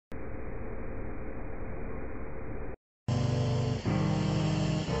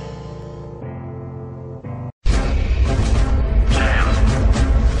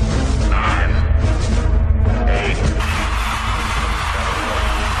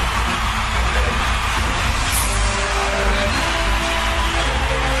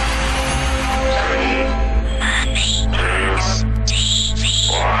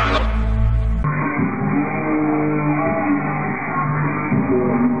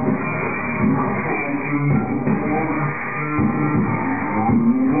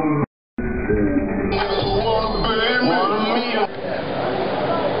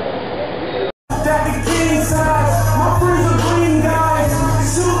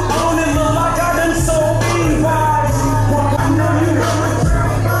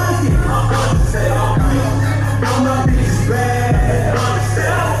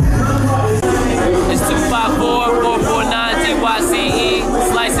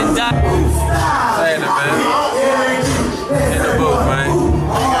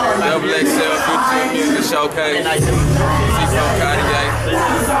Showcase. See some Cartier.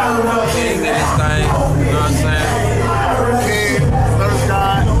 King in this thing. You know what I'm saying? King, first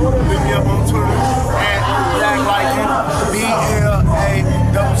guy, look me up on Twitter at Black Lightning,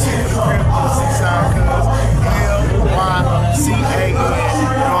 BLACC for the crib on the C-side, cuz LYCAN. You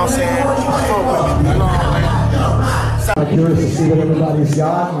know what I'm saying? Fuck with me. I'm curious to see what everybody's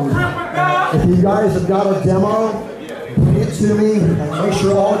got. If you guys have got a demo, bring it to me and make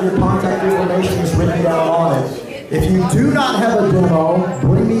sure all of your contact information is written down on it. If you do not have a demo,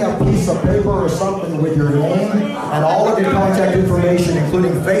 bring me a piece of paper or something with your name and all of your contact information,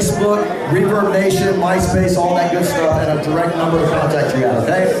 including Facebook, Reverb Nation, MySpace, all that good stuff, and a direct number to contact you at,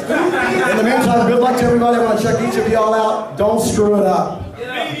 okay? In the meantime, good luck to everybody. I want to check each of y'all out. Don't screw it up.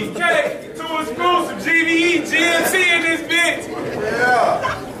 BK, to exclusive, GVE, GMC in this bitch.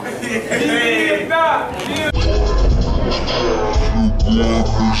 Yeah.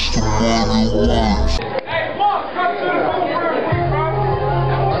 Hey, Mark, come to the booth real quick, bro.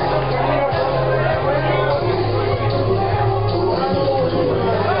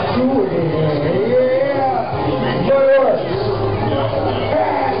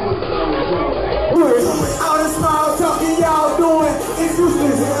 All the small talking y'all doing is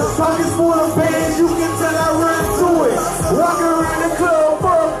useless. Pockets full of bands, you can tell I run through it. Walking around the club,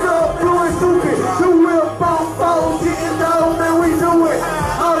 fucked up, doing stupid. The real phone phones, getting down, man, we do it.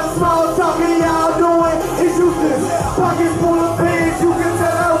 All the small talking y'all doing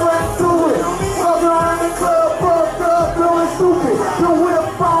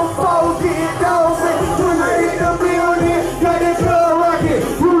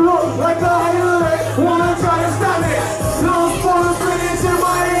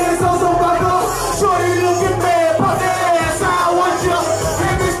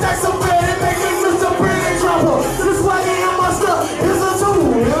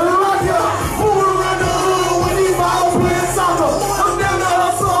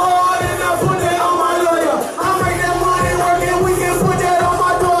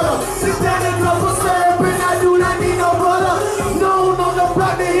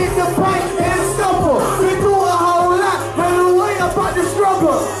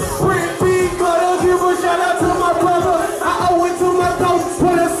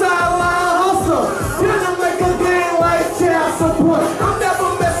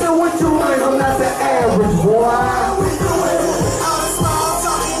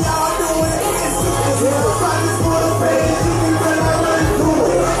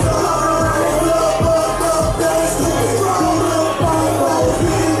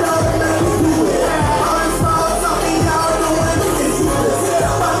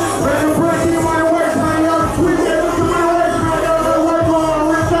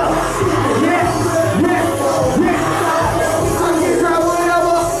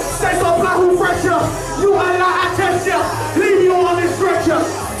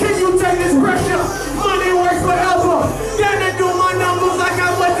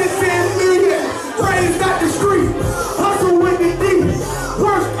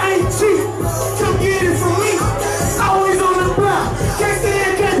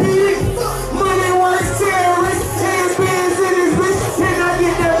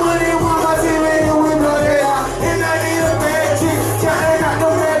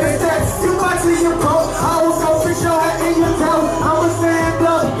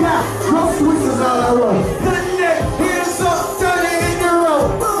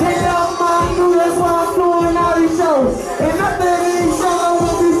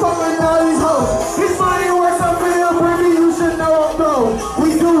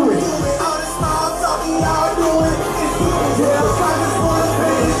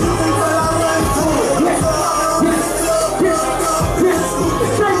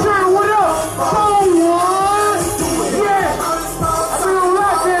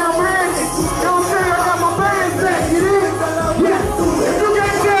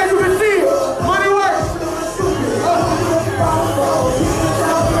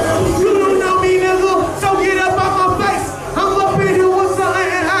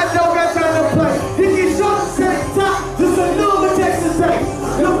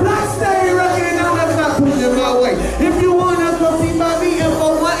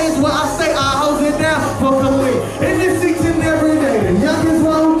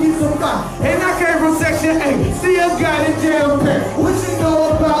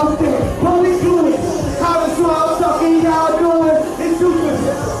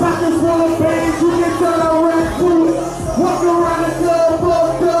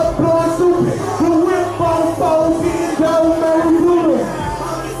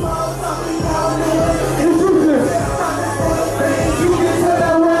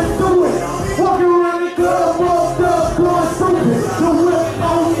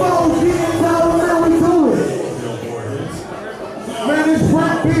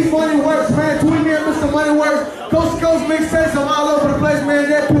Beat Money Works, man. Tweet me at Mr. Money Works. Coast to Coast mixtapes. I'm all over the place, man.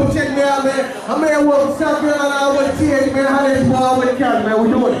 Deadpool, check me out, man. I'm here with South Carolina with TH, man. How they all with the county, man. We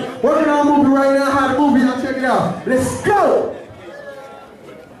doing it. Working on a movie right now. How the movie, y'all check it out. Let's go.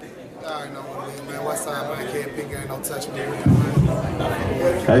 I already know what it is, man. West side, man. Can't pick, ain't no touch me.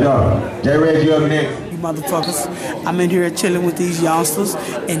 Hey, dog. J-Red, you up next. You motherfuckers, I'm in here chilling with these youngsters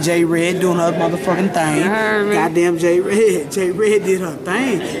and J Red doing her motherfucking thing. Goddamn J Red did her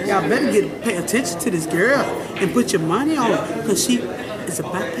thing. Y'all better pay attention to this girl and put your money on her, cause she is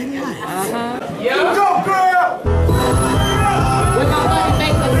about that life. Go, girl! With my money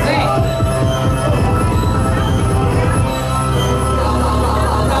make us back.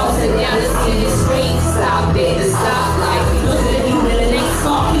 Bouncing down the city streets, stop there to stop like look at you in the next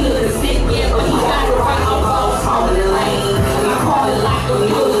song. He look sick, yeah, but he got it right on balls, holding the lane. I call it like a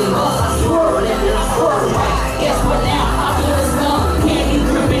million bucks. I swerve and then I swerve right. Guess what now? I'm doing some candy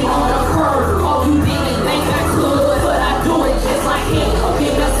dripping on the curb. Oh, you didn't think I could, but I do it just like him.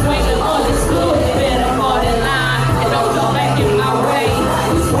 Okay, let's swing it understood. Better fall in line and don't go back in my way.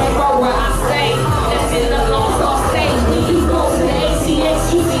 We swing right where I stay. That's in the Lone Star State. When you go to the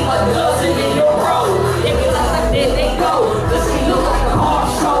ACX, you see a dozen in your row. If you look like that, they go. Cause she look like a hard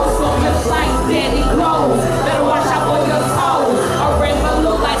show, so just like Danny Glows. Better watch out for your toes. A rainbow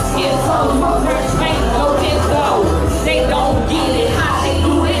look like skin toes. My French paint, no disco. They don't get it, how they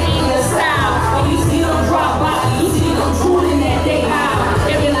do it in the style. When you see them drop by, you see them drooling that they high.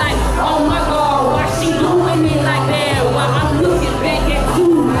 They be like, oh my God, why she doing it like that? While I'm looking back at you,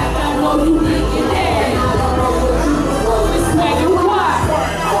 like I know you looking at. It's like you watch.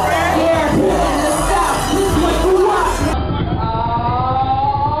 Yeah, in the south, it's like you watch.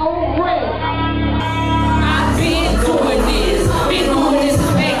 I've been doing this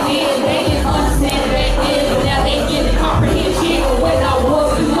back then. They didn't understand back then, but now they get the comprehension. When I was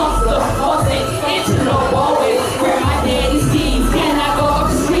a youngster, wasn't into no boy. Where my daddy's keys, can I go up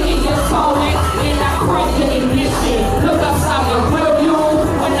the street and get stolen? And I crank the ignition. Look outside my review.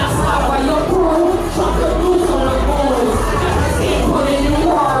 When I stop by your crew, chunk the loose on the bones. Can't put it in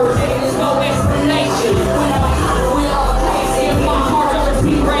words, there's no explanation. When I'm we all crazy, my heart just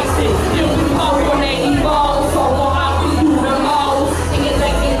be racing. You can call when they evolve, so I will do the most. And you're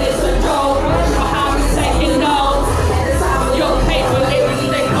thinking it's a joke, but how we taking notes. Your paper,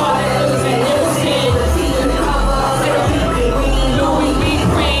 everything call it looks and innocent. Louis V.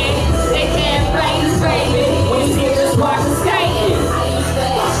 Friend, they can't face, baby. When you see just watch the skating.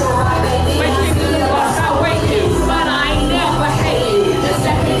 Make people watch I waiting, but I ain't never hating. The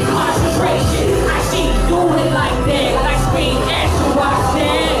second concentration, I keep doing like that. Like speed action, watch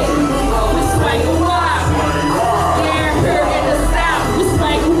that. We swing a while. They're here in the south, we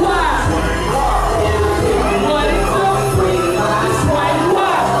swing a while. What it do? We swing a while. We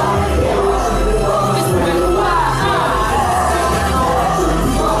swing a while. We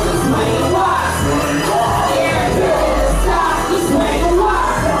swing a while. They're here in the south, we swing a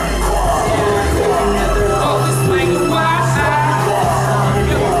while. Oh, we swing a while.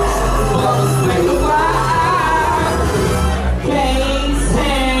 Oh, we swing a while.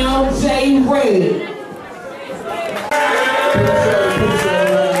 K-Town J-Red.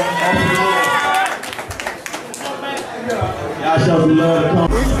 Y'all show some love to come.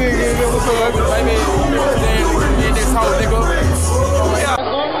 Baby, in this whole nigga.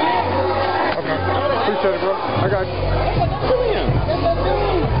 Appreciate it, bro. I got you.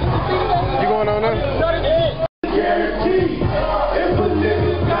 You going on there? Guarantee. If a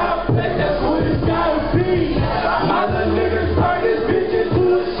nigga got flat, that's what it's gotta be. Other niggas turn this bitch into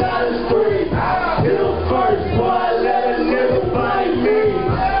a shot of spree. Hit him first, boy, let a nigga find me.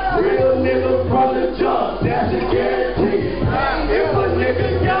 Real nigga from the jump, that's a guarantee. If a nigga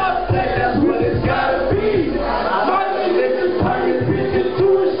got flat, that's what it's gotta be. Other niggas turn this bitch into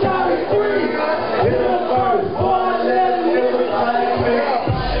a shot of spree. Hit him first, boy, let a nigga find me.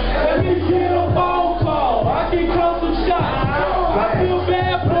 Let me get a phone call. I can come some shots. I feel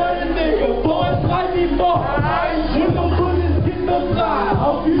bad for the nigga. Boys like me more. When them bullets get the side,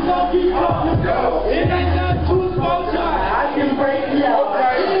 hope you don't get caught. It ain't not too small time. I can break you out.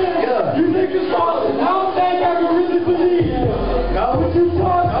 Yeah. You niggas falling. I don't think I can really believe you. But you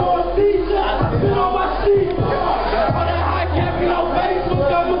talk for a feature. I sit on my seat. On that high cap on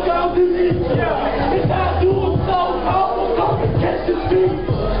Facebook, I'ma come to this. It's not doing so. I'ma come and catch the beat.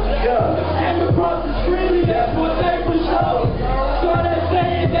 Came across the street, that's what they for sure. Started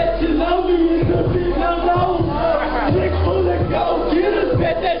saying that you love me, it's a big no-no. Chick full of gold, get us,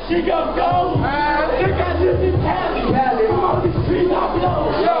 bet that she gon' go. Think I live in Cali, I'm on the street, I blow.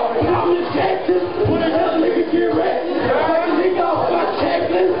 And I'm in Texas, when a young nigga get ready. Take a nigga off my check,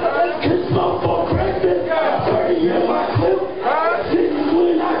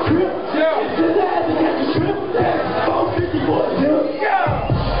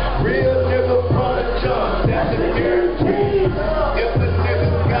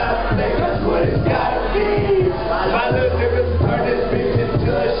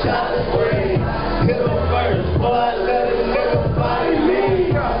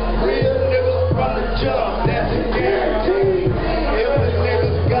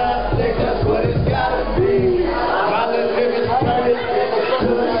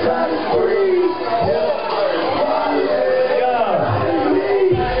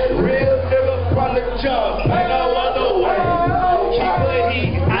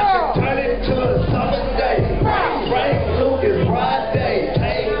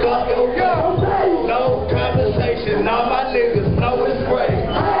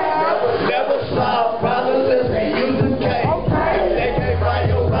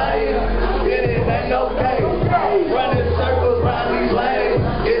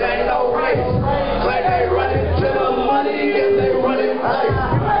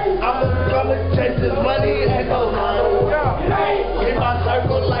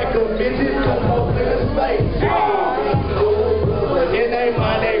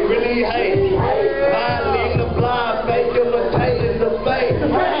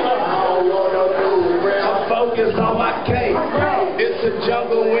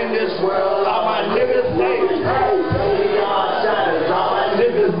 do in this world. All my niggas say it's crazy. All my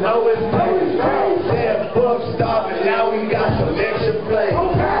niggas know it's crazy. Said book starving, now we got some extra play.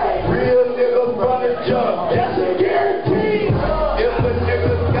 Real niggas run the jump, that's a guarantee. If a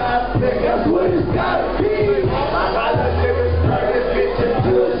nigga's got sick, that's what it's gotta be. My other niggas turn this bitch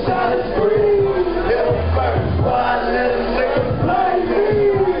into a shot of spree. Little first, why I let a nigga play me?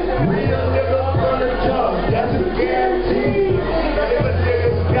 Real niggas run the jump, that's a guarantee. If a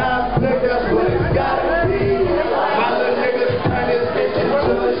nigga's got sick, that's what it's gotta be. My other niggas turn this bitch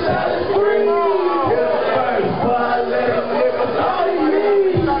into a shot of spree. Little first, why I let a nigga play me?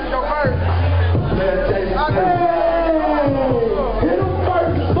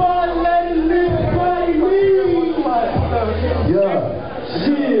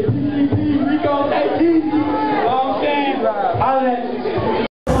 Shit, PDP, we gon' take easy. You know what I'm saying?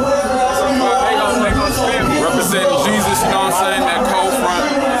 Representing Jesus, you know what I'm saying? That cold front,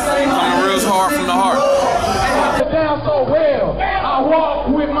 coming real hard from the heart. Down so well, I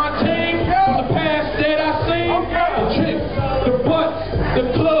walk with my team from the past that I seen. The tricks, the butts, the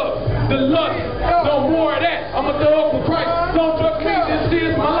clubs, the lust. No more of that. I'm a thug for Christ. Don't trust me,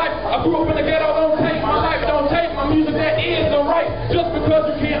 this is my life. I grew up in the ghetto, don't take my life, don't take my music, that is the right. Just because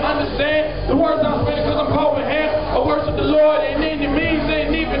you can't understand the words I'm spinning, because I'm holding hands. I worship the Lord and enemies,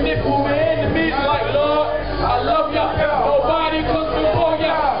 and even if we're enemies, like Lord, I love y'all. Nobody comes before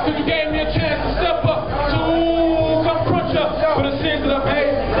y'all, because you gave me a chance to step up, to confront y'all for the sins that I've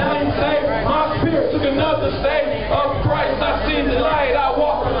made. Now I'm saved. My spirit took another stage of Christ. I see the light. I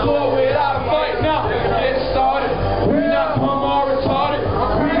walk the floor without a fight. Now get started. We not come or retarded.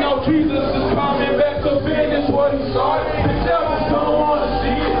 We know Jesus is coming back to finish what he started. The devils don't want to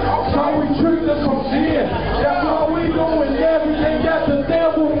see it, so we tricked us from seeing. That's all we doing. Everything that the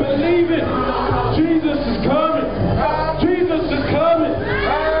devil believing. Jesus is coming. Jesus is coming.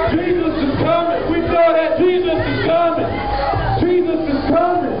 Jesus is coming. We know that Jesus is coming. Jesus is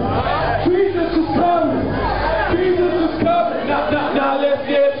coming. Jesus is coming. Jesus is coming. Now let's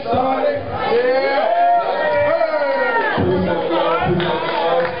get started. Yeah.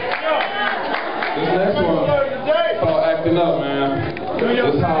 This next one called Acting Up, man.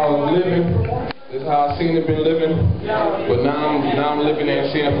 This is how I'm living. This is how I seen it been living. But now I'm living it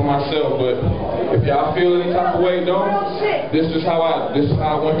and seeing it for myself. But if y'all feel any type of way, don't. This is how I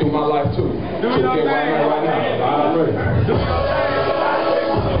went through my life too. So get right now. I'm ready.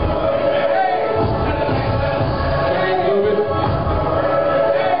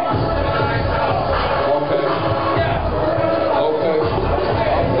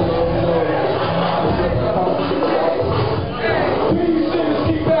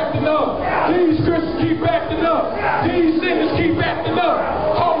 These Christians keep acting up. These sinners keep acting up.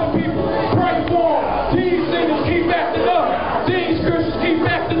 Holy people, pray for them. These sinners keep acting up. These Christians keep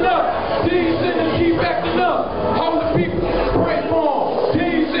acting up. These sinners keep acting up. Holy people, pray for them.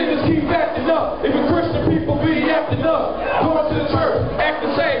 These sinners keep acting up. Even Christian people be acting up. Going to the church,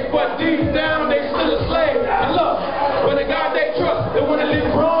 acting safe, but deep down they still a slave to lust. But the God they trust, they want to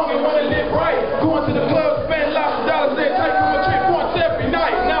live wrong and want to live right. Going to the club, spend lots of dollars, they take from a trip once every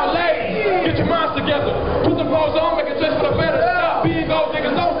night. Now, ladies, get your minds together. Put the clothes on, make a choice for the better. Stop being gold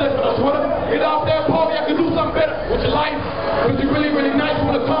diggers, don't stay for the sweater. Get off that pole, y'all can do something better with your life. Because you're really, really nice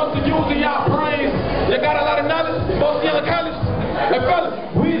when it comes to using y'all brains. You got a lot of knowledge, most in the college. Hey, fellas,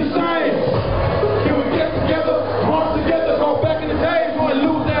 we the same. Can we get together, march together, go back in the days when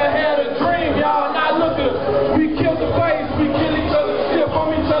lose that had a dream, y'all. Now look at us. We kill the face, we kill each other, steal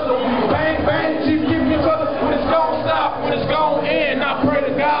from each other. We bang, bang, keep giving each other. When it's gonna stop, when it's gonna end, I pray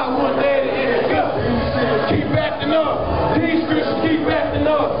to God one day to end it up. Keep acting up. These Christians keep acting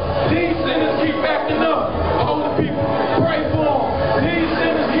up. These sinners keep acting up. Holy people, pray for them. These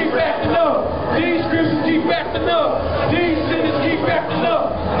sinners keep acting up. These Christians keep acting up. These sinners keep acting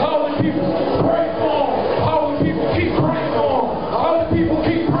up. Holy people, pray for them. Holy people, keep praying for them. Holy people,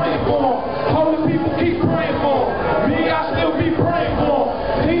 keep praying for them. Holy people, keep praying for them. Me, I still be praying for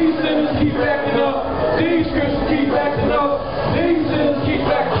them. These sinners keep acting up. These Christians keep acting up. These sinners keep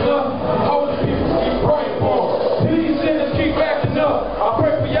acting up. Holy people, keep praying for them. These sinners keep acting up. I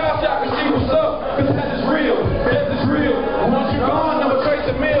pray for y'all so I can see what's up. Because that is real. That is real. Once you're gone, I'ma trace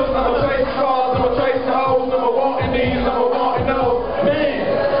the meals, I'ma trace the cars, I'ma trace the hoes, I'ma walk in these, I'ma walk in those.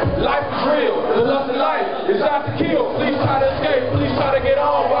 Man, life is real. The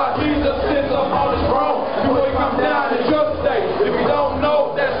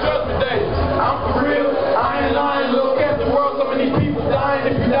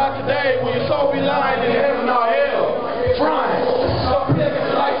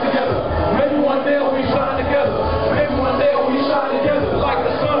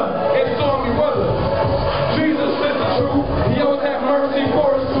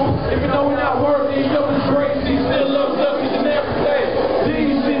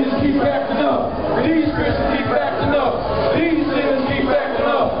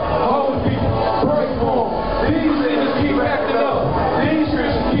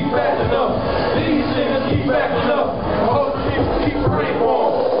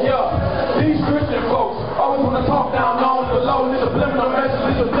no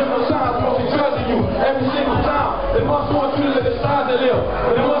messages of different signs, mostly judging you every single time. They must want you to let the signs to live.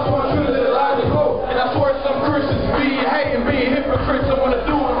 They must want you to let the lies to go. And I swear some Christians being hating, being hypocrites, I want to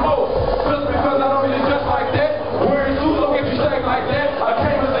do it most. Just because I don't really dress like that, wearing suits don't get you saved like that. I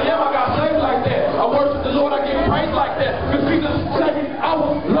came and say, yeah, I got saved like that. I worship the Lord, I give praise like that. Because Jesus saved me, I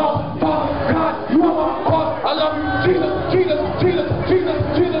was lost. Father, God, you are my Father. I love you, Jesus, Jesus, Jesus, Jesus,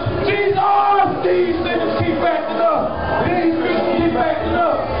 Jesus, Jesus. These sinners keep acting up. These Christians keep acting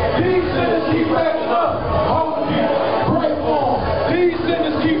up. These sinners keep acting up. Hold people, pray for them. These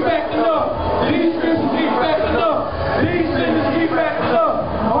sinners keep acting up. These Christians keep acting up. These sinners keep acting up.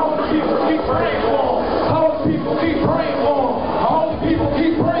 Hold people, keep praying for them. Hold people, keep praying for them. Hold people,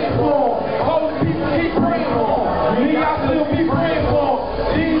 keep praying for them. Hold people, keep praying for them. Me, I still be praying for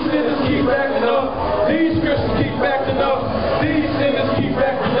them. These sinners keep acting up. These Christians keep acting up. These sinners keep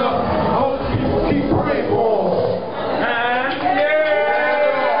acting up. Hold people, keep praying for them.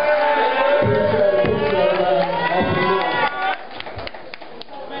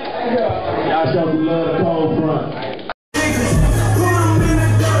 Y'all show some love to Cold Front.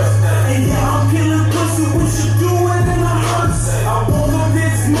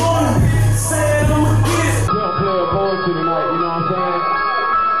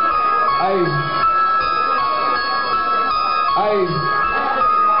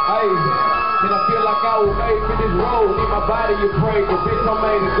 Body you pray, the bitch I'm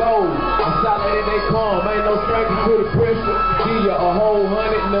made of gold. I'm solid and they calm, ain't no stranger to the pressure. Give you a whole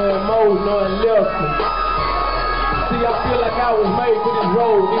 100, none more, none less. See, I feel like I was made for this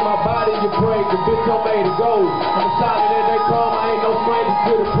road. In my body you pray, the bitch I'm made of gold. I'm solid and they calm, I ain't no stranger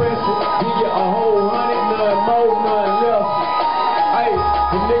to the pressure. Give you a whole 100, none more, none less. Hey,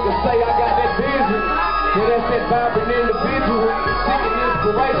 the niggas say I got that vision. Yeah, that's that vibrant individual. Seeking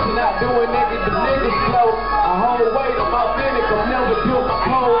inspiration, not doing niggas slow. I hold weight, I'm authentic, I'm never doing my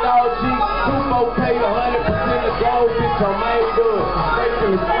cold all G. 2-4K, 100% of gold, bitch, I'm made good. Straight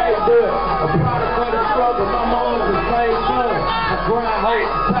from the straight good. A product of the struggle, my mom's the same son. I grind, hold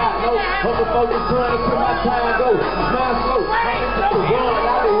the top, no. Other folks is trying until my time go. Mine slow, I'm into the run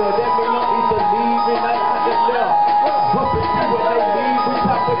out of here. That mean I'm either leaving, I just left. Puppet people, they leave, we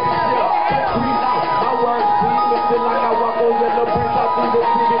top of the shell. That green out, my words clean, it feel like I walk over the bricks out through the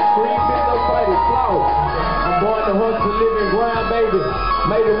city street, bitch, no fight is flawed. Born to hustle, live and grind, baby.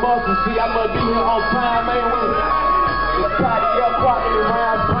 Made a muscle, see, I must be here on time, man. It's party up, party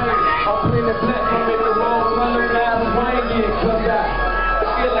around, swing. I'm plenty black, I'm in the wrong color, now I'm swinging. Cause I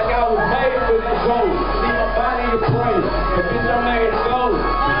feel like I was made for this gold. See my body to pray, but bitch, I'm made to go.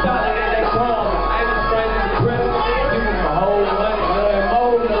 Solid and they come, I ain't a stranger to present. Give me my whole money, nothing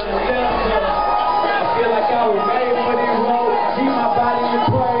more, nothing less. I feel like I was made for this road. See my body to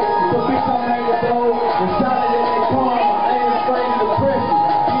pray, so bitch, I'm made to go. And solid and they come, I ain't a stranger to present.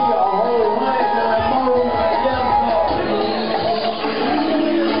 Give you a whole money, nothing more, nothing less.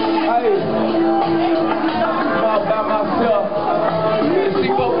 Hey, I'm all by myself.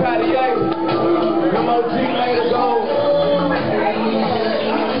 C4 Cartier, them OG made to go.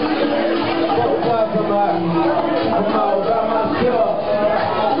 I'm all by myself.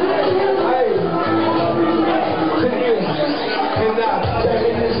 Hey, and I came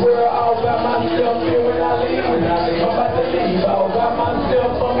in this world all by myself. And when I leave, I'm about to leave all by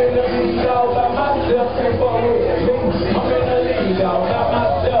myself. I'm in the lead all by myself. Can't fuck with me. I'm in the lead all by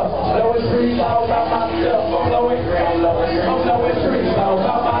myself. Blowing trees all by myself. I'm blowing trees all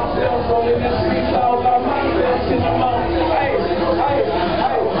by myself. Rolling the streets all by myself. In the morning. Hey, hey,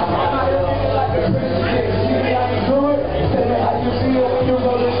 hey. I'm out here looking like a Christian. See me how you do it? Tell me how you feel when you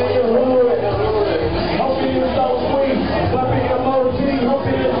go to the hood. Hope it is so sweet. Bumping emoji. Hope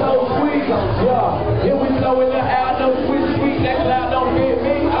it is so sweet. Yeah. Here we blow in the air. No sweet. That cloud don't get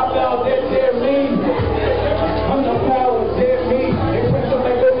me. I felt that dead me. I'm the power dead me. They put some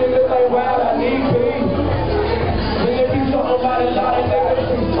make a nigga like wild. I need me. And if you talking about a lot of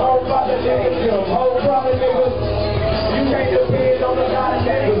niggas, whole lot of niggas, whole lot of niggas, you can't depend on a lot of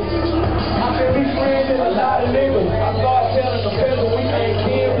niggas. I been be friends with a lot of niggas. I started telling them, fellas, we ain't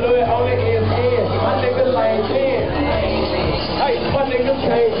kin, blood only is skin. My niggas ain't thin. Hey, my niggas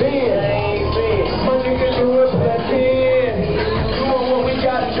can't bend. My niggas do it for that 10. Doing what we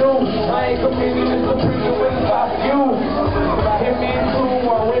gotta do. I ain't committed to some preacher with about you. Hit me in tune,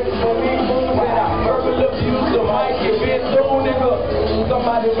 I'm ready for me, boom, and I verbal abuse the mic, you been through, nigga.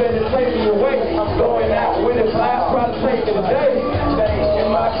 Somebody better take me away. I'm going out with a flash, try to take it today. In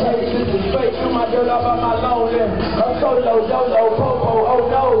my case, this is fake. Do my dirt all by my lonely. I'm solo, dolo, popo, oh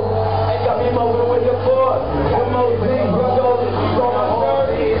no. Ain't got me moving with the boy. Come on, Z, brother, you on my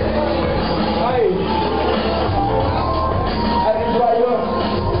shirt. Hey. I just write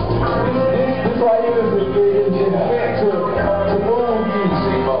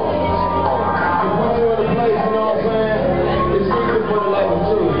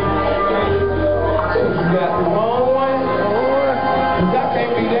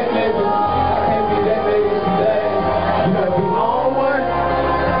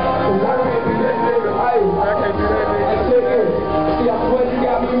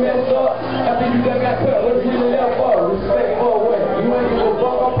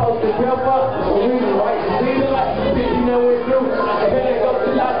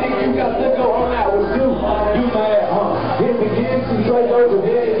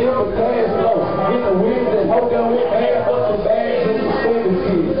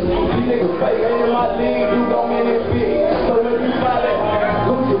niggas fake, ain't in my league, you gon' win it big. So when you buy that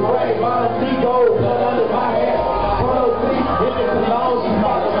Gucci brain, model C gold, blood under my hat. Photo 3, hit the cologne, she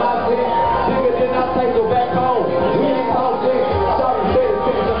follow my vet. Nigga, then I take her back home. We ain't talk shit, sorry, better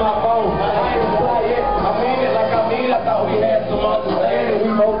fix in my phone. I ain't fly yet, I mean it like I mean. I thought we had some understanding.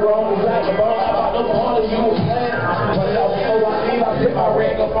 We both grown as like a bone. I thought no corners you was playing. But before I leave, I put my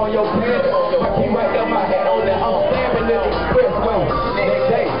rag up on your pants. I keep right up my hat on that slamming in the expressway. Next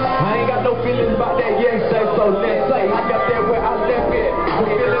day, I ain't got no feelings about that yes say, so let's say I got that where I left it. The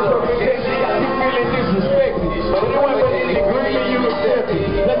feelings of rejection, I keep feeling disrespected. But it wasn't but in the agreement you accepted.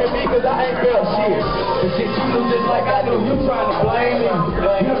 Let me be, cause I ain't felt shit. The shit you do just like I do, you trying to blame me.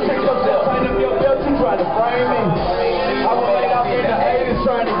 You take yourself, tighten up your belt, you trying to frame me. I was laid off in the 80s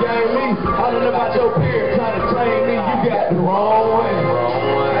trying to game me. I don't know about your peers trying to train me. You got the wrong way.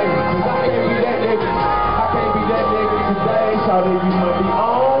 Cause I can't be that nigga. I can't be that nigga today. So that you must be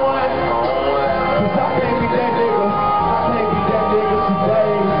on one. Cause I can't be that nigga. I can't be that nigga today.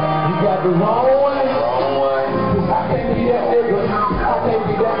 You got the wrong one. Cause I can't be that nigga. I can't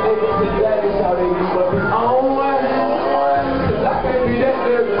be that nigga today. So that you must be on one. Cause I can't be that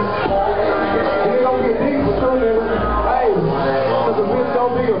nigga. It gon' get deep for two niggas. Hey, cause a bitch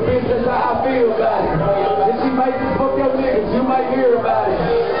gon' be a bitch, that's how I feel about it. If she might just fuck your niggas, you might hear about it.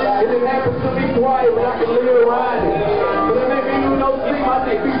 It didn't happen to me quiet, but I can live around it. But it make me do no sleep, I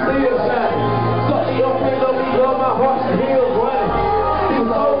think we still shining. Suck me up, pay love me, love my heart, the hills running. These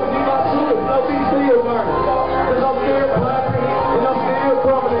hoes and these my shooters, no, we still burning. Cause I'm still clapping, and I'm still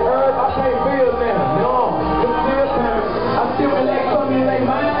crumbling the earth, I can't feel nothing. No, it's still coming. I still relate something in their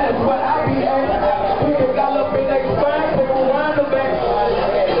mind, that's what I be at. People got up in their spine, they gon' wind them back.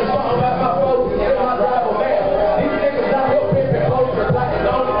 There's something about my folks, and my driver back. These niggas out here pimping posters like it's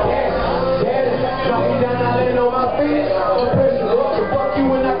on the cash. Daddy, drop me down, I land on my feet. I'm pressing up to fuck you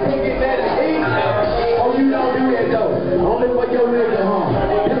when I can't get that to eat. Oh, you don't do that though. Only for your nigga, huh?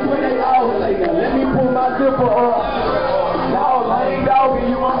 That's what they all say now. Let me pull my zipper up. Y'all lame dog and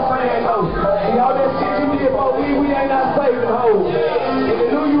you on fan though. And all that shit you did for we ain't not saving hoes. If you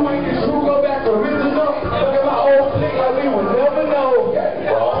knew you ain't the true, go back to original. Look at my old flick like we would never know.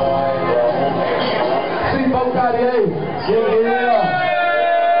 See, folks out here. Yeah.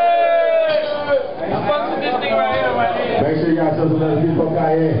 Make sure y'all tell some other people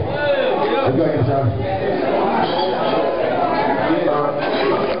out here. Let's go ahead, John.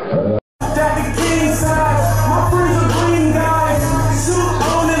 That the king size, my friends are green guys. Suit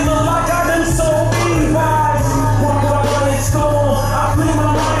on and look like I done sold bean pies. Walk up on it storm, I put my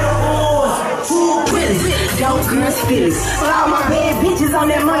lighter on. True Willis, don't girls feelings. But all my bad bitches on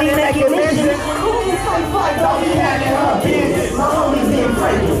that money making mission. Who can say fuck, don't be having her business. My homie been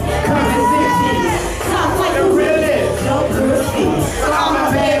breaking, comes to this shit. Talk like a realist, don't girls feelings. But all my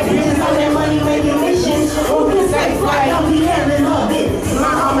bad bitches on that money making mission. Who can say fuck, don't be having her business.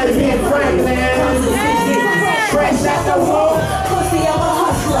 My homie been fresh out the wall, pussy of a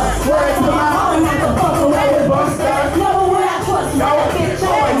hustler. Word to my home, not the fuck away with buster. Never would I trust no bitch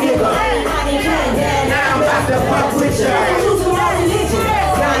or a nigga. I didn't care that. Now I'm about to fuck with ya. Choose my religion.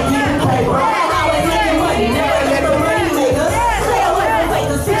 Now I'm getting paper. Always making money, never let the money maker. Stay away from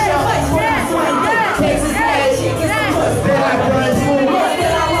fakers, fix your face when I swing down. Texas ass shit, get some must that I run through. Must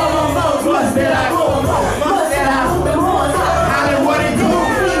that I roll on boats. Must that I roll on boats. Must that I hoop them horns up. How did what it do?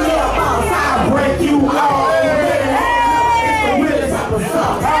 Female boss, I'll break you off.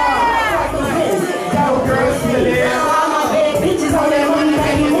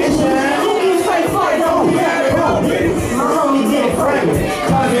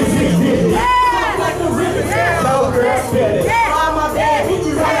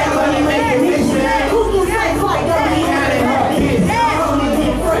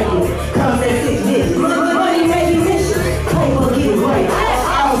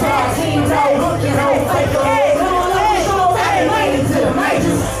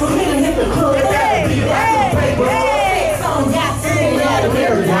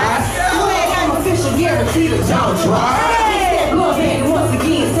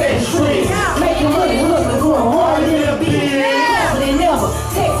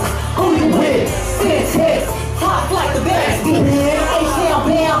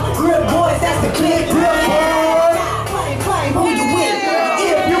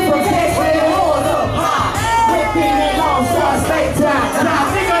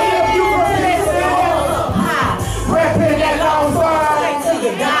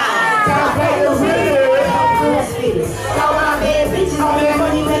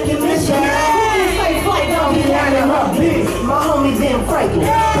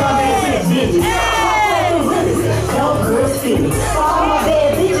 All my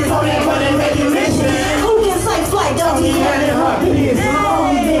bad bitches on that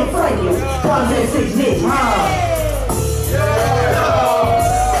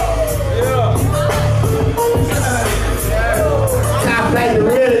like the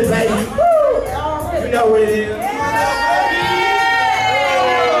realest, baby. Woo! You know what it is.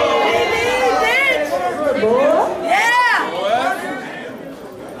 Good boy.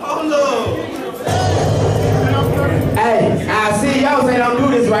 Hold on. Hey, I see y'all say don't do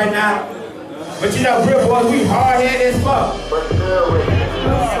this right now. But you know, real boys, we hard-headed as fuck. What's good with you?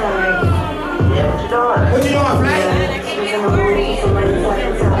 What you doing, Flight?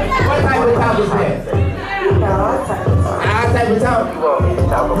 What type of talk is that? All type of talk? You want me to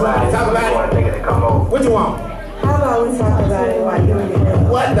talk about it? Talk about it? You want a nigga to come over? What you want? How about we talk about it while you in the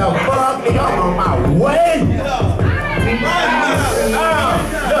What the fuck? Nigga, I'm on my way. Look,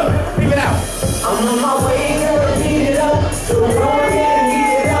 peep it out. I'm on my way, girl, heat it up. So go ahead and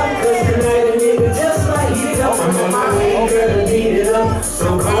heat it up. Cause tonight a nigga just might heat it up. I'm on my way, girl, heat it up.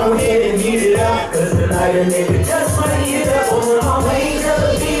 So go ahead and heat it up. Cause tonight a nigga just might heat it up. I'm on my way,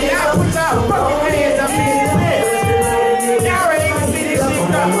 girl, heat it up. Put y'all fucking hands up in the bed. Y'all already can see this shit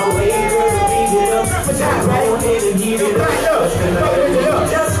I'm on my way, girl, heat it up. Put y'all right Go ahead and heat it up. Cause tonight a nigga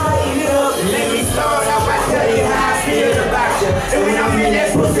just might heat it up. Let me start off by telling you how I feel about you. And when I'm in that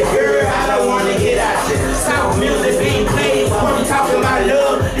pussy, girl, I don't wanna get out you. Sound music being played. When we talking about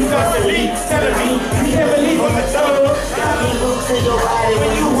love, you got to be telling me you can't believe I'm a thug.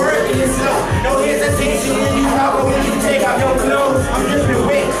 When you working this slow, no hesitation when you talk or when you take off your clothes. I'm dripping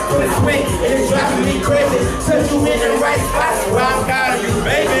wet from the sweat and it's driving me crazy. Touch you in the right spots where I'm calling you,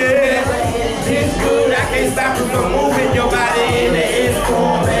 baby. It's good, I can't stop you from moving your body in the S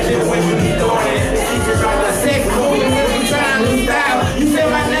form, baby. When you be doing it, it's just like a sex movie. You trying to style, you say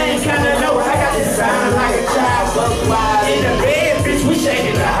my name kinda low. I got this sound like a child, but wild in the bed, bitch. We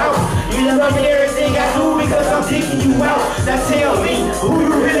shaking the house. You love me everything I do because I'm kicking you out. Now tell me who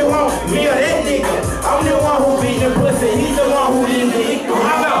you really want, me or that nigga? I'm the one who beat the pussy, he's the one who didn't beat the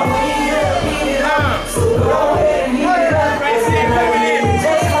I know. So go ahead and heat it up.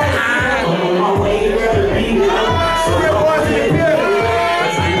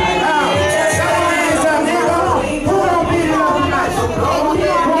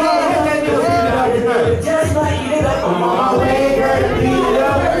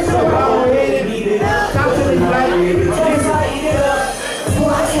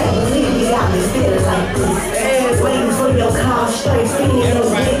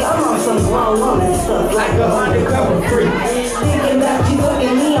 Like a undercover freak. Thinking about you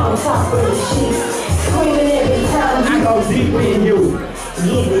putting me on top of the shit. Screaming every time I go deep in you.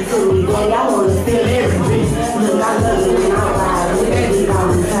 give it to me, boy. I wanna feel everything. Look, I love it when I ride with that dick on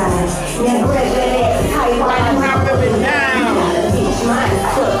the side. Now grab that ass tight Why you hop up and down? bitch, mine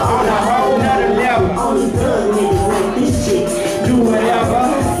suck On a whole nother level. Only thug niggas like this shit. Do whatever.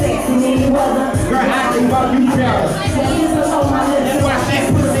 Sexy nigga weather. Girl, I can fuck you better. Kisses on my lips. And watch that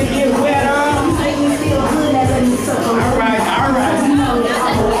pussy get wetter. Make me feel good as I suck on my Alright, alright. You know that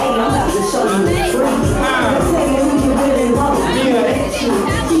I'm a lady, I'm about to show you the freak. Tell me who you really want. Yeah. She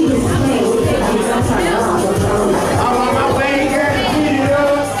is playing with that bitch, I'm trying to rock her down. I'm on my way, girl, to heat it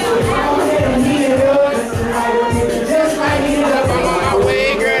up. I'm gonna heat it up. Just like heat it up. I'm on my way,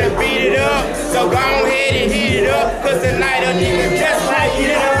 girl, to beat it up. So go ahead and heat it up. Cause tonight a nigga just like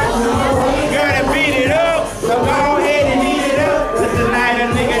heat it up. Girl, to beat it up. So go ahead and heat it up. Cause tonight a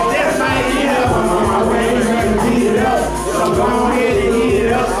nigga just like heat it up. I'm on my way, girl, to beat it up. So go ahead and heat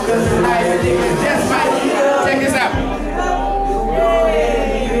it up. Cause tonight a nigga just like heat it up. Check this out.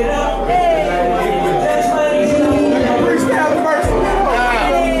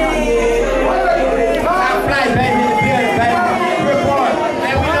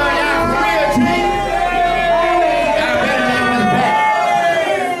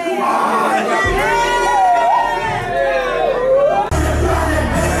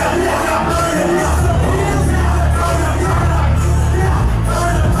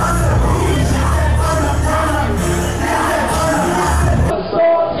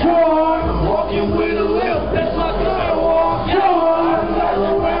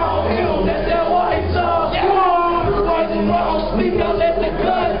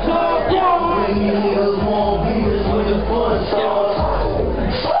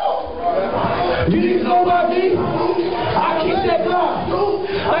 You niggas know about me? I keep that gun.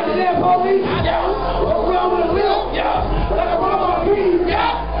 Like the damn police. Walk around with a whip. Like I run my feet.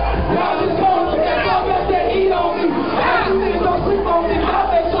 Y'all just gonna put that gun back there, eat on me. You niggas don't sleep on me. I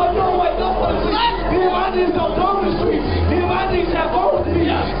make sure you don't wake up for the sleep. Me and my niggas don't go to the street. Me and my niggas have both of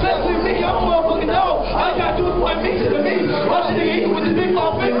me. Especially me, I'm a motherfucking dog. All you gotta do is point me to the meat. Watch the nigga eat with the big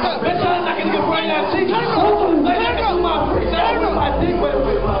ball finger. Bet y'all knock a nigga brain out cheek. Like I can do my freaks. I don't my dick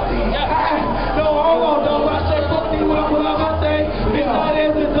with my feet. No, hold on, dog. I say fuck me when I put out my thing. Bitch, I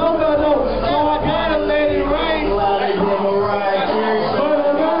didn't do no. So I got a lady right.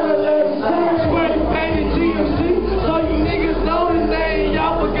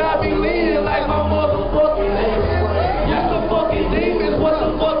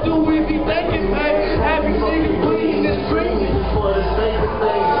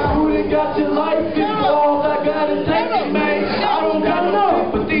 your life is all I gotta take it, man. I don't got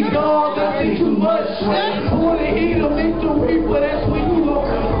enough, but these dogs, I think too much. Pour the heat up into reaper, that's when you look.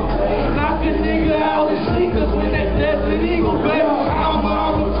 Knock a nigga out his sneakers when that Desert Eagle, baby. I'm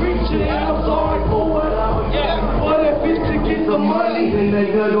a preacher and I'm sorry for whatever. But if it's to get the money, then they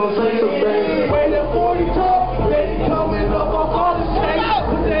gonna say some things. Wait at 40 talk, they coming up off all the shit.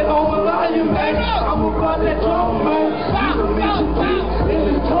 Put that on the line, man. I'm about that drum, man. You can meet your bitch in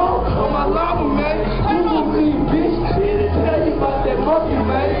the talk on my llama, man. You gon' be bitch. It'll tell you about that monkey,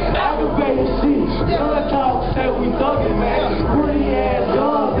 man. Aggravated shit. Gun talk, say we thuggin', man. Pretty ass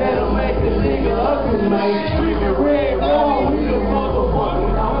guns that'll make the nigga ugly, man. Streaking red wall, we the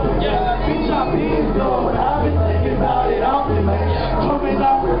motherfucking hunters. Bitch, I been gone, but I've been thinking about it often, man. Coming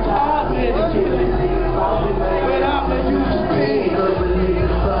off retirement and killing niggas often, man. But I'm the used to be.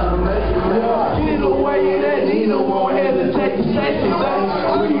 Get away in that Nina, won't hesitate to say something.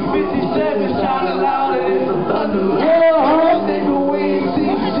 357 shining louder than some thunder. Yeah, nigga, we ain't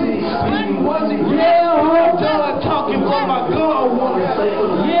seen shit. Yeah, done talking for my gun, wanna say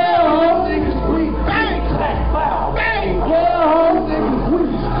something. Yeah, niggas breathe, bang, clap, foul, bang. Yeah, niggas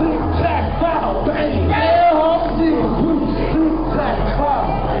breathe, click, clap, foul, bang. Yeah, niggas breathe, click, clap, foul,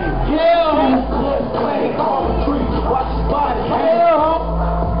 bang. Yeah, blood playing on the tree, watch his body, yeah.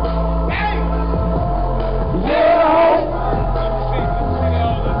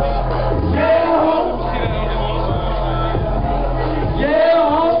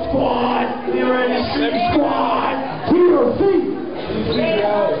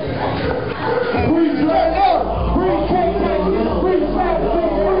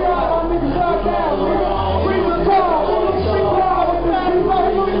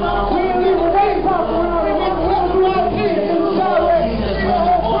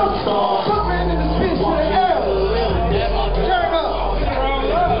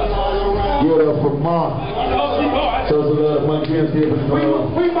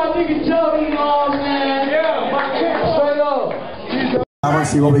 I want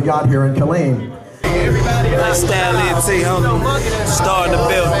to see what we got here in Killeen. Nice style in T, homie. Starting the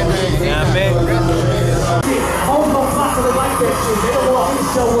building. You know what I mean? Hoes gon' flock to the like that shit. They don't want me to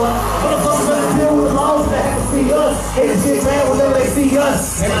show up. Motherfuckers gonna deal with laws that have to see us. Hey, the shit, man, whenever they see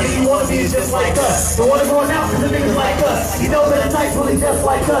us. And I think you wanna be just like us. Don't wanna go out because the niggas like us. You know that the type really just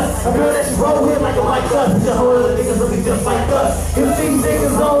like us. A girl that you roll with like a like us. But your whole other niggas looking just like us. If these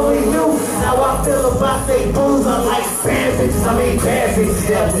niggas only knew how I feel about they booze, I like bad bitches. I mean bad bitches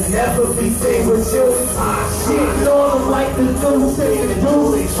that would never be seen with you. Shit, you know them like the dudes in the dude.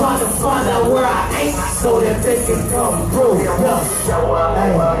 Trying to find out where I ain't so that they can come through. You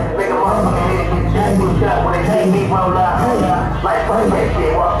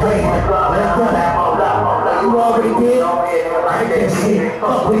already did? Like that shit.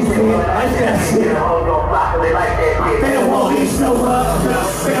 Fuck what he said. Like that shit. They don't want me to show up.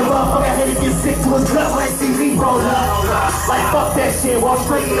 They don't motherfucker hate to get sick to his gut when they see me roll up. Like fuck that shit. Walk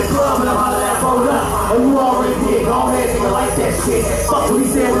straight in the club and I'm out of that roll up. Oh, you already did. Go ahead, nigga, like that shit. Fuck what he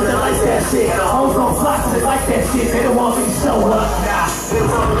said with that like that shit. Hoes gon' flock to they like that shit. They don't want me to show up.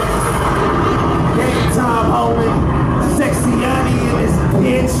 Game time, homie. Sexy Annie in this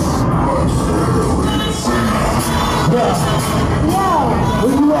bitch. Yo,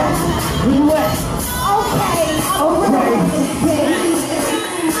 where you at? Where you at? Okay.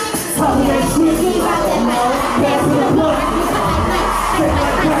 Talk that shit. Pass me the blunt. Take my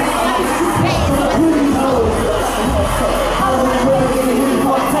drink. Pretty hoes. I don't know where to get it. Here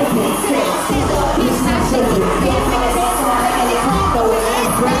before I take it. Bitch, not shaking.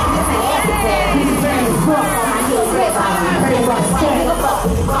 He's very fuck.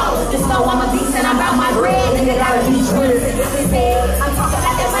 Just know I'm a beast and I'm about my bread. Nigga gotta be true. I'm talking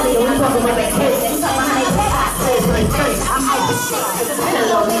about that money. I'm talking about that cake. I'm talking about that cake. I say it's like cake. I'm hype as shit. It's been a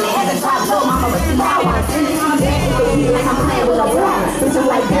little minute. Had to try to blow mama with the power. I'm back in the heat like I'm playing with a water. Bitch, I'm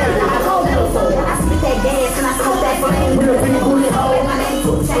like that. I go little so. I spit that gas and I smoke that flame. With a big booty hole. My name is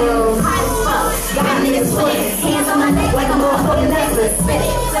 2 Chainz. High as fuck. Got niggas sweating. Hands on my neck like a motherfucking necklace. Spit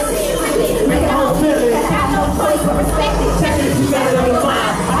it, flip it, flip it. Make it all feel it. I have no choice but respect it. Check it. You got it on your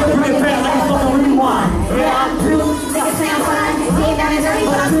mind. I can bring it back like a fucking rewind. Yeah, I do. Niggas say I'm fine. Getting down and dirty,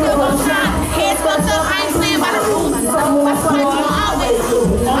 but I'm still gon' shine. Hands fucked up, I ain't playing by the rules. That's what you gon' always do.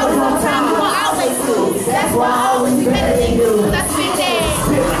 Always on time, you gon' always do. That's why I always be better than you. That's big day.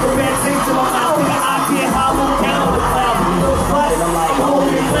 Spit like a bad thing to my mouth. I get hollow down the cloud. I'm like,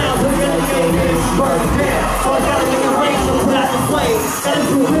 holy clown. Look at the game, it's burning down. So I gotta make a rain to put out the flame. Gotta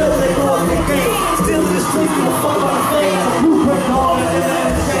do real, they go up the game. Still in the streets, give a fuck on the flame. I'm a blueprint, all in the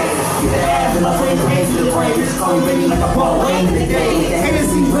chain. Get the ass in my face, hands to the brain. Bitch, call me baby like a ball, lane in the game.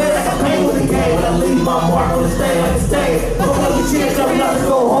 Hennessy,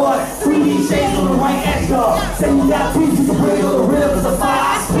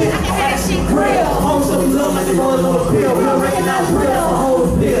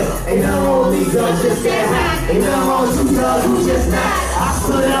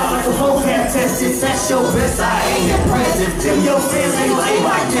 your best, I ain't impressive. Tell your friends they ain't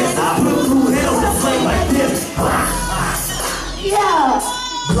like this. I put through hell to flame like this. Yeah.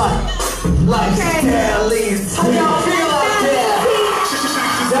 Like Killeen. How y'all feel out there?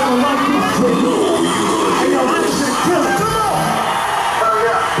 That one like you. Hey, yo, I'm just gonna kill it. Come on.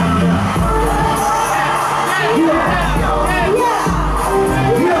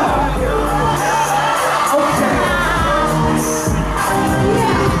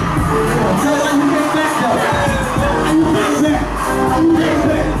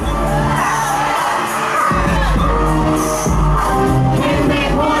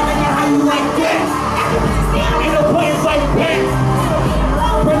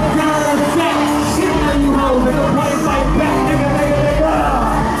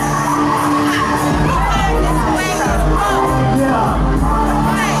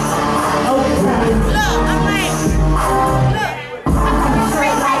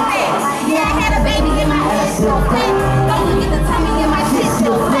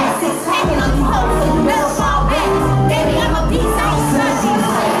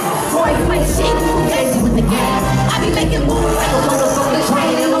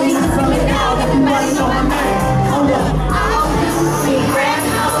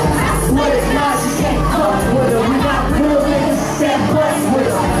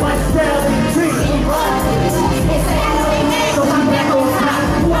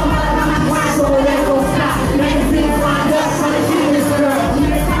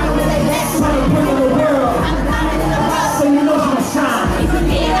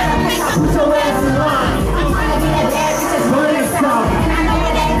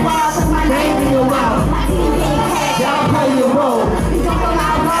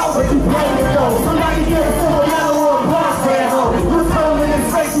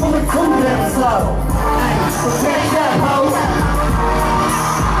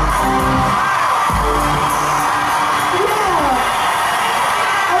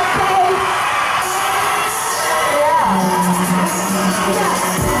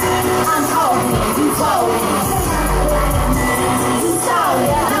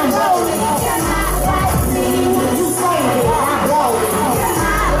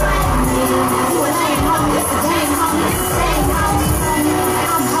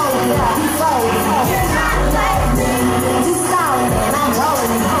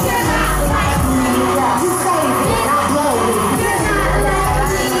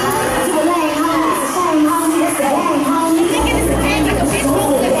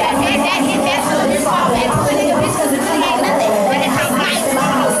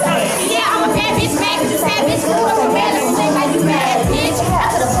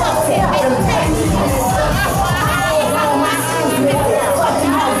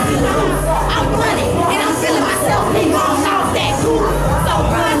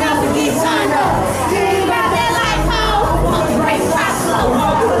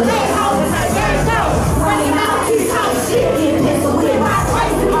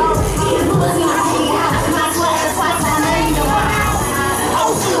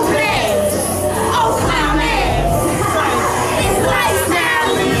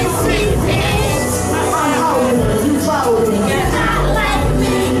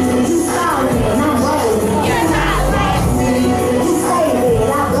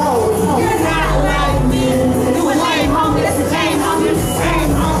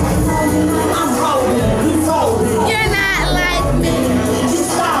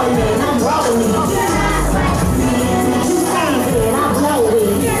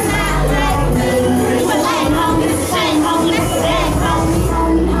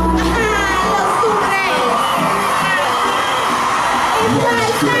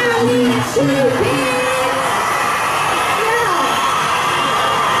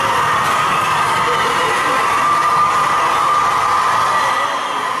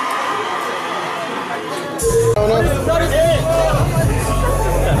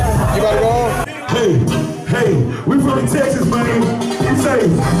 Hey, we from Texas, man. You say,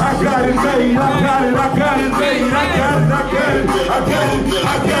 I got it made, I got it made, I got it made.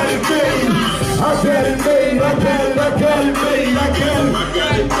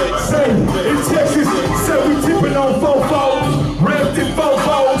 Say, in Texas, say we tipping on 4-4s, wrapped in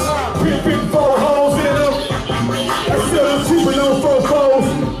 4-4s, pimping 4 holes in them. I said I'm tipping on 4-4s,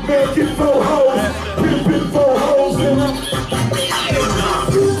 making 4 holes, pimping 4 holes in them.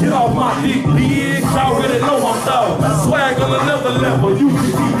 Get off my dick, bitch. Bitch, already know I'm dog. Swag on another level, you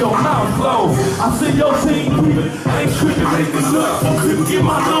can keep your mouth closed. I see your team creeping, ain't tripping, making up. Couldn't get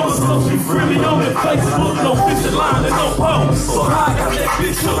my number, so she friendly on that Facebook. No fishing line and no pole. So I got that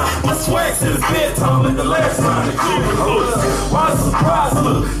bitch up. My swag to the bedtime like the last time the children hoods. Why surprise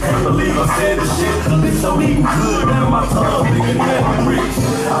look? Can't believe I said this shit. Bitch, don't even good out of my tongue, thinking that I'm rich.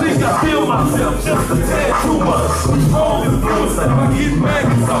 I think I feel myself just a tad too much. Strong influence that I get mad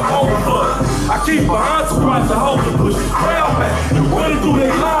cause I'm over. I keep my entourage to hold the push the crowd back. You running through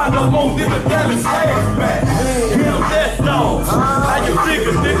they line up more than the Dallas halfback. Hit them death dogs. How you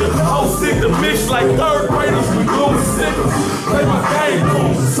figure, nigga? Oh, sick the bitch like third graders with glue and stickers. Play my game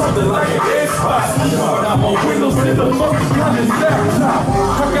cool, something like an Xbox. Got my windows in the fucking college laptop.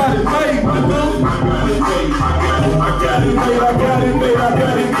 I got it made, nigga. I got it made, I got it made, I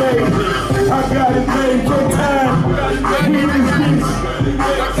got it made. I got it made, good time. We this bitch.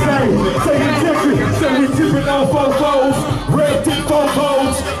 Say it different. Say we tipping on 4 foes. Red tip 4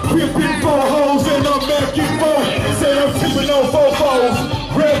 foes. Whipping 4 hoes and I'm backing 4. Say I'm tipping on 4 foes.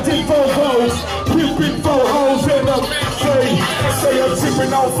 Red tip 4 foes. Whipping 4 hoes and I'm say I'm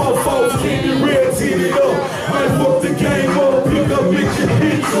tipping on 4 foes. Keep it red, tip it up. Man, fuck the game up. Pick up, bitch, and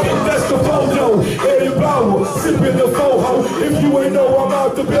hit. That's the photo. Eddie Bauer, sipping the 4 hoe. If you ain't know I'm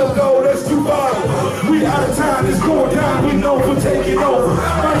out the belt, go, that's too far. We out of time, it's going down. We know for taking over.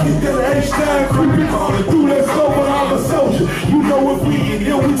 Might get that H-time creeping through that sober. I'm a soldier. You know if we in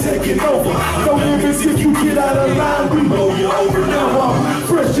here, we taking over. No limits if you get out of line, we roll you over. Now I'm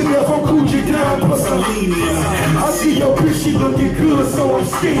fresh enough, I'm cool you down, plus I'm leaning. I see your bitch, she looking good, so I'm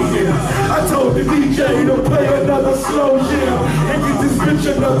scheming. I told the DJ to play another slow jam and get this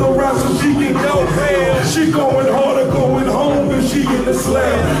bitch another round so she can go ham. She going harder, going home, and she in the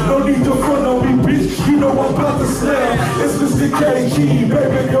slam. No need to front on me, bitch. You know I'm about to slam. It's Mr. KG,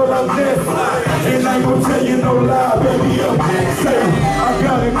 baby girl, I'm that fly. And I ain't gonna tell you no lie, baby, I'm that same. I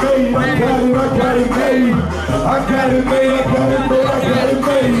got it made, I got it, I got it made. I got it made, I got it made, I got it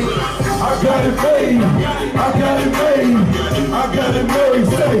made. I got it made, I got it made. I got it made,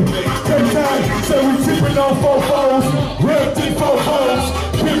 say, take time, say we tipping on 4 foes. Red tip 4 foes,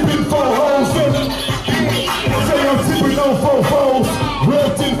 pimping 4 hoes. Say I'm tipping on 4 foes. Red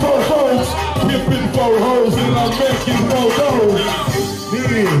tip 4 foes, pimping 4 hoes. And I'm making 4 hoes.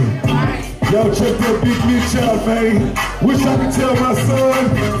 Yeah. Yo, check that big bitch out, man. Wish I could tell my son,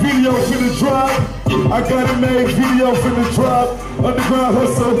 video finna drop. I got it made, video finna drop. Underground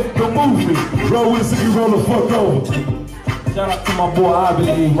Hustle, the movie. Roll with us if you roll the fuck over. Shout out to my boy, I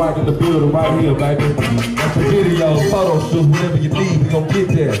believe, right in the building, right here, baby. That's a video, photo shoot, whatever you need, we gon' get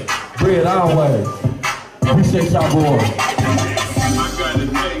there. Bread always. Appreciate y'all, boy. I got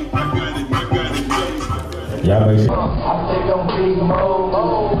it made, I got it made. Y'all make sure. I think I'm big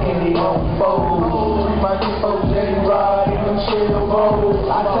mode, and they on fold. My people J ride in them chill mode.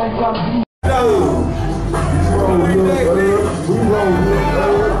 I think I'm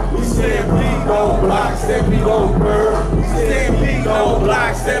we stampede on blocks, stampede on bird. Stampede on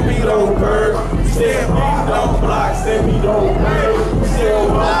blocks, stampede on bird. Stampede on blocks, stampede on bird.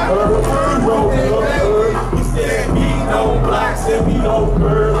 We stampede on blocks, stampede on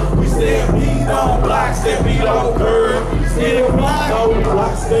bird. We stampede on blocks, stampede on bird. Stampede on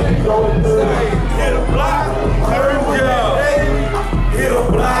blocks, stampede on bird. Hit a block, turn with that day. Hit a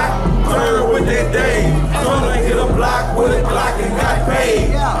block, turn with that day. Gonna hit a block with a Glock and got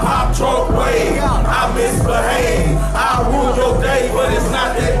paid.